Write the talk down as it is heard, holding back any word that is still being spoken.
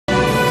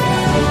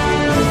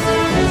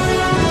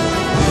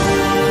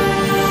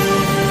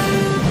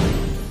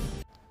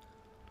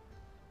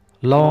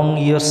Long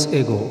years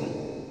ago,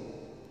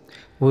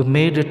 we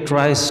made a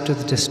tryst to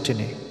the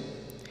destiny,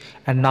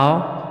 and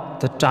now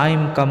the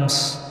time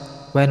comes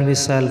when we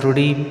shall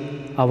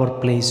redeem our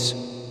place,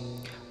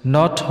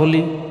 not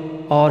wholly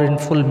or in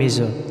full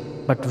measure,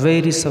 but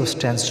very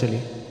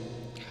substantially.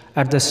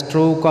 At the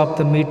stroke of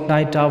the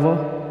midnight hour,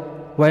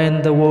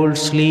 when the world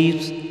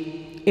sleeps,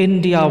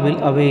 India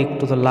will awake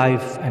to the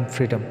life and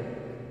freedom.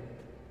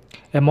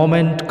 A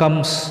moment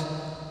comes,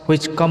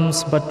 which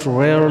comes but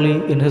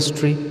rarely in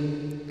history,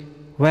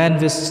 when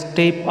we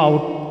step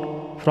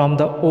out from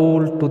the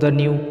old to the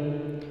new,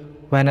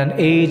 when an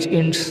age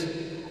ends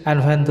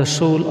and when the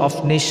soul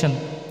of nation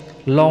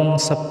long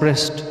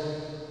suppressed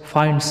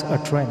finds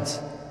utterance.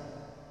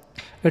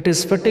 It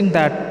is fitting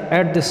that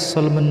at this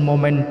solemn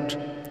moment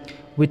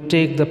we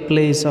take the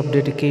place of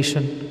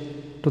dedication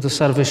to the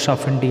service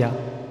of India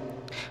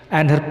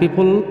and her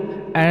people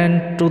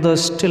and to the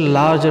still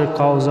larger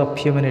cause of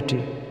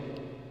humanity.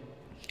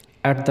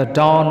 At the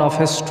dawn of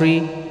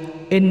history,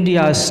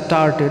 India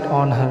started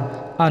on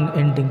her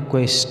unending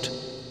quest,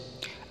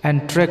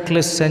 and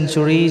trackless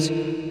centuries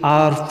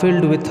are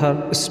filled with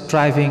her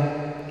striving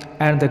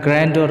and the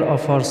grandeur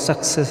of her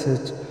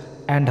successes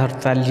and her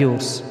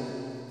failures.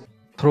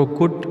 Through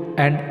good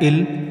and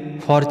ill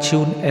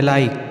fortune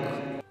alike,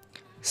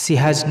 she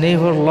has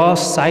never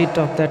lost sight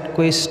of that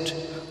quest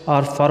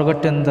or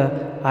forgotten the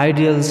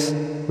ideals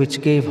which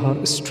gave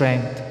her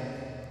strength.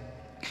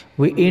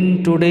 We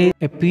end today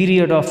a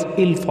period of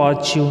ill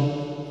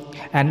fortune,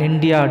 and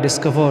India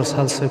discovers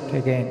herself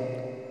again.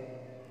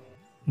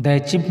 The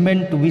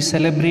achievement we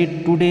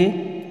celebrate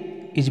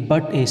today is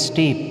but a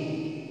step,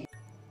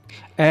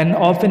 an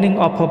opening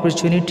of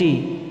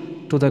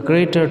opportunity to the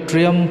greater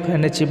triumph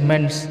and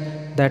achievements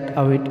that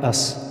await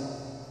us.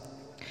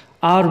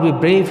 Are we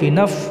brave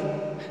enough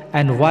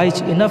and wise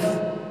enough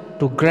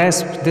to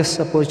grasp this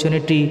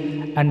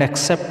opportunity and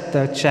accept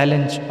the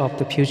challenge of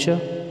the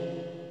future?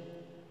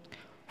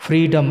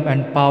 Freedom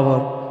and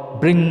power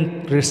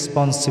bring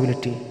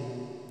responsibility.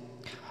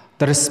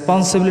 The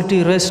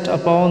responsibility rests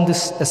upon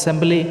this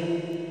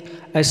assembly,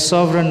 a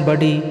sovereign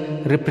body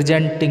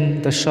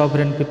representing the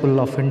sovereign people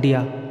of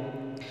India.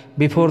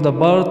 Before the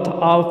birth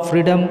of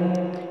freedom,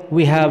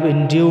 we have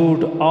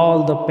endured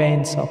all the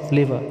pains of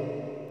labor,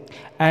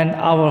 and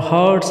our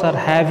hearts are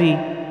heavy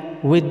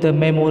with the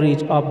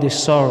memories of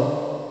this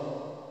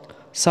sorrow.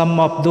 Some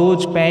of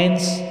those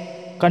pains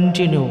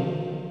continue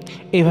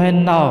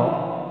even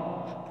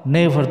now.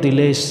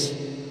 Nevertheless,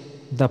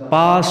 the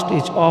past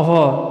is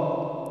over,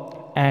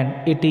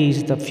 and it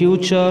is the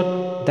future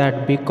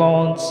that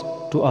beckons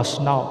to us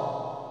now.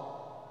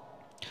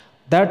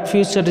 That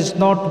future is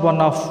not one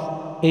of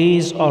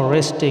ease or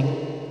resting,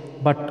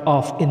 but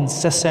of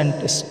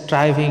incessant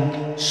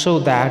striving so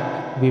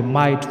that we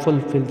might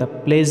fulfill the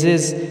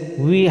places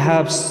we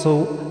have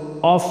so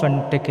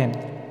often taken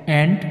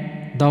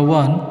and the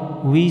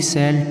one we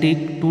shall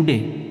take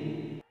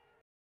today.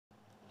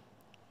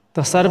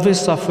 The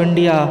service of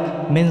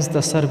India means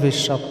the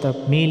service of the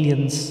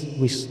millions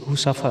who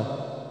suffer.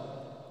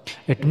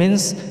 It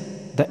means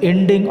the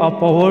ending of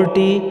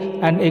poverty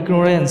and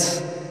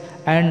ignorance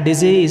and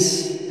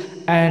disease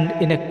and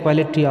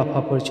inequality of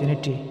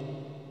opportunity.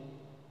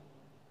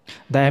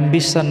 The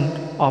ambition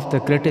of the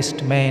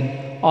greatest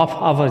man of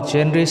our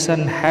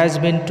generation has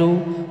been to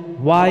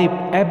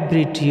wipe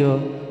every tear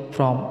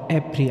from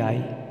every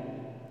eye.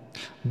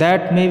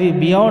 That may be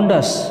beyond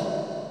us,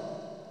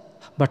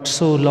 but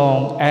so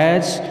long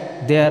as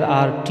there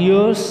are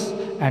tears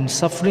and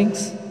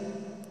sufferings,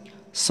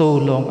 so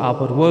long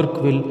our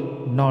work will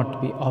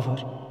not be over.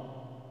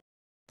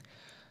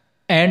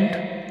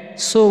 And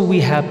so we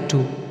have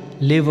to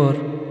labor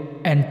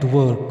and to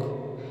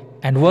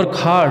work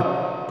hard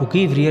to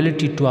give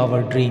reality to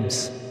our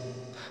dreams.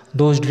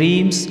 Those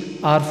dreams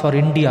are for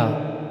India,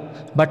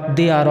 but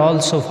they are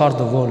also for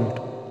the world.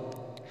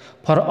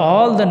 For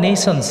all the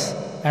nations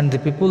and the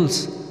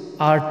peoples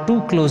are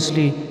too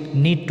closely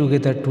knit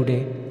together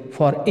today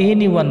for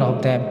any one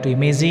of them to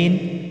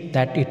imagine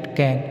that it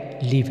can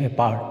live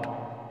apart.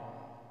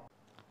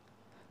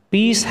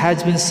 Peace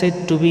has been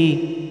said to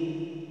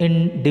be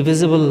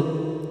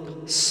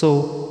indivisible,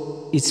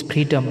 so is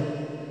freedom,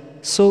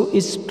 so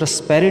is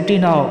prosperity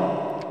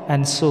now,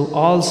 and so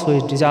also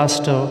is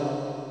disaster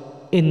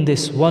in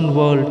this one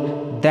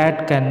world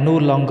that can no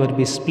longer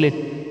be split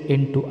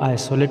into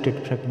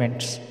isolated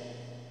fragments.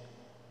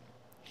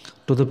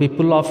 To the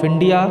people of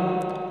India,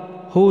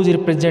 whose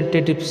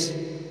representatives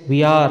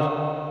we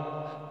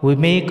are, we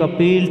make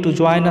appeal to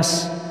join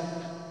us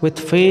with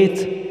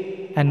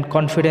faith and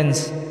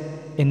confidence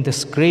in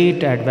this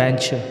great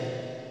adventure.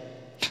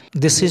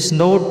 This is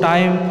no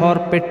time for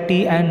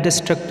petty and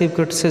destructive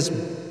criticism,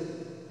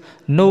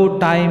 no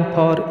time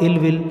for ill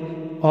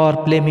will or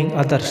blaming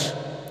others.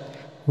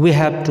 We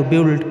have to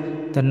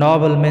build the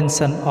noble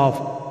mansion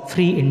of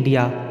free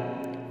India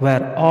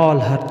where all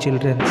her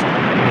children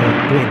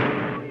may dwell.